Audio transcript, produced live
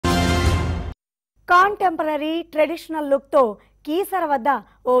Contemporary traditional look తో కీసర వద్ద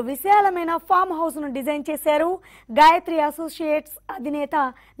ఓ విశాలమైన ఫామ్ హౌస్ ను డిజైన్ చేశారు గాయత్రి అసోసియేట్స్ అధినేత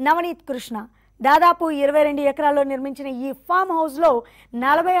నవనీత్ కృష్ణ. దాదాపు 22 ఎకరాల్లో నిర్మించిన ఈ ఫామ్ హౌస్ లో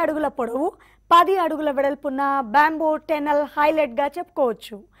 40 అడుగుల పొడవు 10 అడుగుల వెడల్పున్న బ్యాంబూ టెనల్ హైలైట్ గా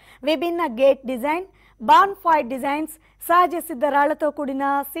చెప్పుకోవచ్చు. విభిన్న గేట్ డిజైన్, బాన్ ఫైర్ డిజైన్స్, సహజ సిద్ధ రాళ్లతో కూడిన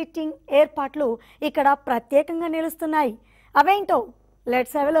సిట్టింగ్ ఏర్పాట్లు ఇక్కడ ప్రత్యేకంగా నిలుస్తున్నాయి. అవేంటో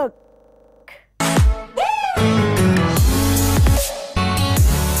let's have a look.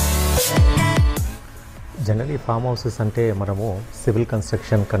 Generally form houses అంటే మనము సివిల్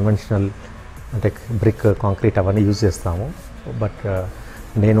కన్స్ట్రక్షన్, కన్వెన్షనల్ అంటే బ్రిక్, కాంక్రీట్ అవన్నీ యూజ్ చేస్తాము. బట్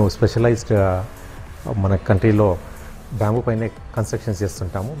నేను స్పెషలైజ్డ్ మన కంట్రీలో బ్యాంబూ పైనే కన్స్ట్రక్షన్స్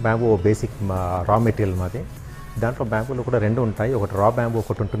చేస్తుంటాము. బ్యాంబూ బేసిక్ రా మెటీరియల్ మాది. దాంట్లో బ్యాంబూలో కూడా రెండు ఉంటాయి. ఒకటి రా బ్యాంబూ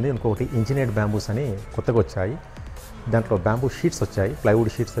ఒకటి ఉంటుంది, ఇంకొకటి ఇంజనీర్డ్ బ్యాంబూస్ అని కొత్తగా వచ్చాయి. దాంట్లో బ్యాంబూ షీట్స్ వచ్చాయి,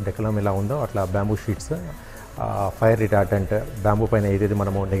 ప్లైవుడ్ షీట్స్ డెకలం ఎలా ఉందో అట్లా bamboo sheets. Fire retardant, bamboo పైన ఏదైతే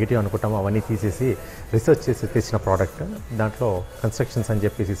మనము నెగిటివ్ అనుకుంటామో అవన్నీ తీసేసి రీసెర్చ్ చేసి తెచ్చిన ప్రోడక్ట్. దాంట్లో కన్స్ట్రక్షన్స్ అని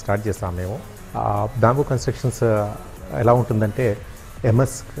చెప్పేసి స్టార్ట్ చేస్తాము మేము. బ్యాంబూ కన్స్ట్రక్షన్స్ ఎలా ఉంటుందంటే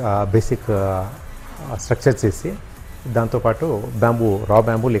ఎంఎస్ బేసిక్ స్ట్రక్చర్ చేసి దాంతోపాటు బ్యాంబూ, రా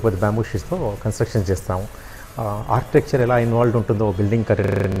బ్యాంబూ లేకపోతే బ్యాంబూ షీట్స్తో కన్స్ట్రక్షన్ చేస్తాము. ఆర్కిటెక్చర్ ఎలా ఇన్వాల్వ్ ఉంటుందో బిల్డింగ్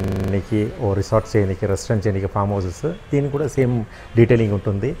కట్టడానికి, ఓ రిసార్ట్ చేయడానికి, రెస్టారెంట్ చేయడానికి, ఫామ్ హౌసెస్, దీనికి కూడా సేమ్ డీటెయిలింగ్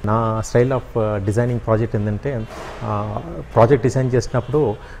ఉంటుంది. నా స్టైల్ ఆఫ్ డిజైనింగ్ ప్రాజెక్ట్ ఏంటంటే ప్రాజెక్ట్ డిజైన్ చేసినప్పుడు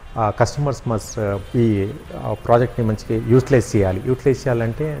కస్టమర్స్ మస్ట్ ఈ ప్రాజెక్ట్ని మంచిగా యూటిలైజ్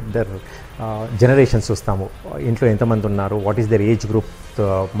చేయాలంటే దర్ జనరేషన్స్ చూస్తాము. ఇంట్లో ఎంతమంది ఉన్నారు, what is their age group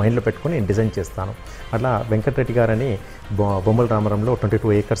మైండ్లో పెట్టుకొని నేను డిజైన్ చేస్తాను. అట్లా వెంకటరెడ్డి గారని బొమ్మల రామరంలో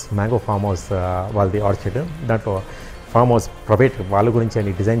 22 acres మ్యాంగో ఫామ్ హౌస్ వాళ్ళది ఆర్చిడ్. దాంట్లో ఫామ్ హౌస్ ప్రైవేట్ వాళ్ళ గురించి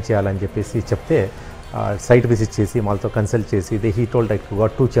అని డిజైన్ చేయాలని చెప్పేసి చెప్తే సైట్ విజిట్ చేసి వాళ్ళతో కన్సల్ట్ చేసి he told I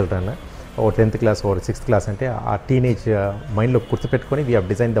got 2 children, oh 10th class oh 6th class అంటే ఆ టీనేజ్ మైండ్లో గుర్తుపెట్టుకొని we have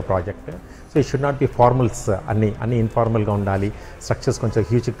design the project. So it should not be formals, అన్నీ ఇన్ఫార్మల్గా ఉండాలి, స్ట్రక్చర్స్ కొంచెం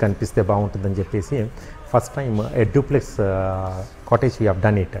హ్యూజ్గా కనిపిస్తే బాగుంటుందని చెప్పేసి first time A duplex cottage we have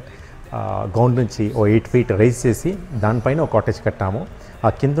done it. Ground నుంచి ఓ 8 feet రైజ్ చేసి దానిపైన ఒక కాటేజ్ కట్టాము. ఆ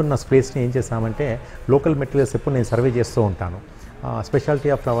కింద ఉన్న స్పేస్ని ఏం చేసామంటే లోకల్ మెటీరియల్స్ ఎప్పుడు నేను సర్వే చేస్తూ ఉంటాను. Speciality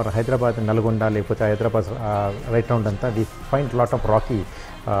of our Hyderabad, Nalgonda లేకపోతే హైదరాబాద్ రైట్ రౌండ్ అంతా we find lot of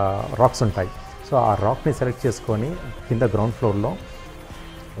rocks ఉంటాయి. సో ఆ రాక్ని సెలెక్ట్ చేసుకొని కింద గ్రౌండ్ ఫ్లోర్లో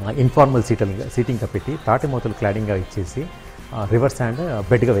ఇన్ఫార్మల్ సీటింగ్గా పెట్టి తాటి మూతలు క్లాడింగ్గా ఇచ్చేసి రివర్స్ హ్యాండ్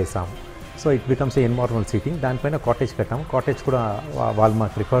బెడ్గా వేసాము. So it becomes a informal seating. దానిపైన కాటేజ్ కట్టాము. కాటేజ్ కూడా వాళ్ళు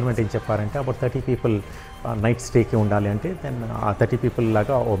మాకు రిక్వైర్మెంట్ ఏం చెప్పారంటే అబౌట్ 30 people నైట్ స్టేకి ఉండాలి అంటే దెన్ ఆ 30 people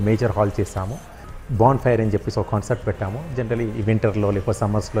లాగా ఓ మేజర్ హాల్ చేసాము. బాన్ ఫైర్ అని చెప్పేసి ఒక కాన్సెప్ట్ పెట్టాము. జనరలీ ఈ వింటర్లో లేకపోతే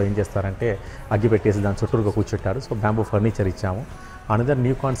సమ్మర్స్లో ఏం చేస్తారంటే అగ్గి పెట్టేసి దాని చుట్టూరుగా కూర్చుంటారు. సో బ్యాంబూ ఫర్నిచర్ ఇచ్చాము. అనదర్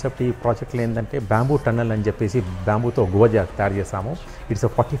న్యూ కాన్సెప్ట్ ఈ ప్రాజెక్ట్లో ఏంటంటే బ్యాంబూ టన్నల్ అని చెప్పేసి బ్యాంబూతో గువజ తయారు చేసాము. It's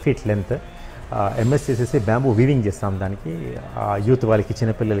 40 feet length. ఎంఎస్ చేసేసి బ్యాంబూ వీవింగ్ చేస్తాం దానికి. యూత్ వాళ్ళకి,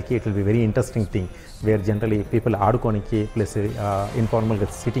 చిన్నపిల్లలకి it will be very interesting thing where generally people ఆడుకోనికి plus ఇన్ఫార్మల్గా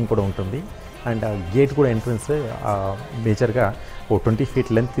sitting కూడా ఉంటుంది. అండ్ గేట్ కూడా ఎంట్రన్స్ మేజర్గా ఓ 20 feet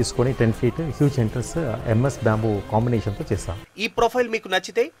లెంత్ తీసుకొని 10 feet huge entrance MS bamboo కాంబినేషన్తో చేస్తాం. ఈ ప్రొఫైల్ మీకు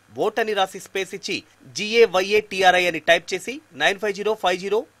నచ్చితే ఓట్ అని రాసి స్పేస్ ఇచ్చి GAYATRI అని టైప్ చేసి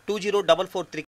 9505020443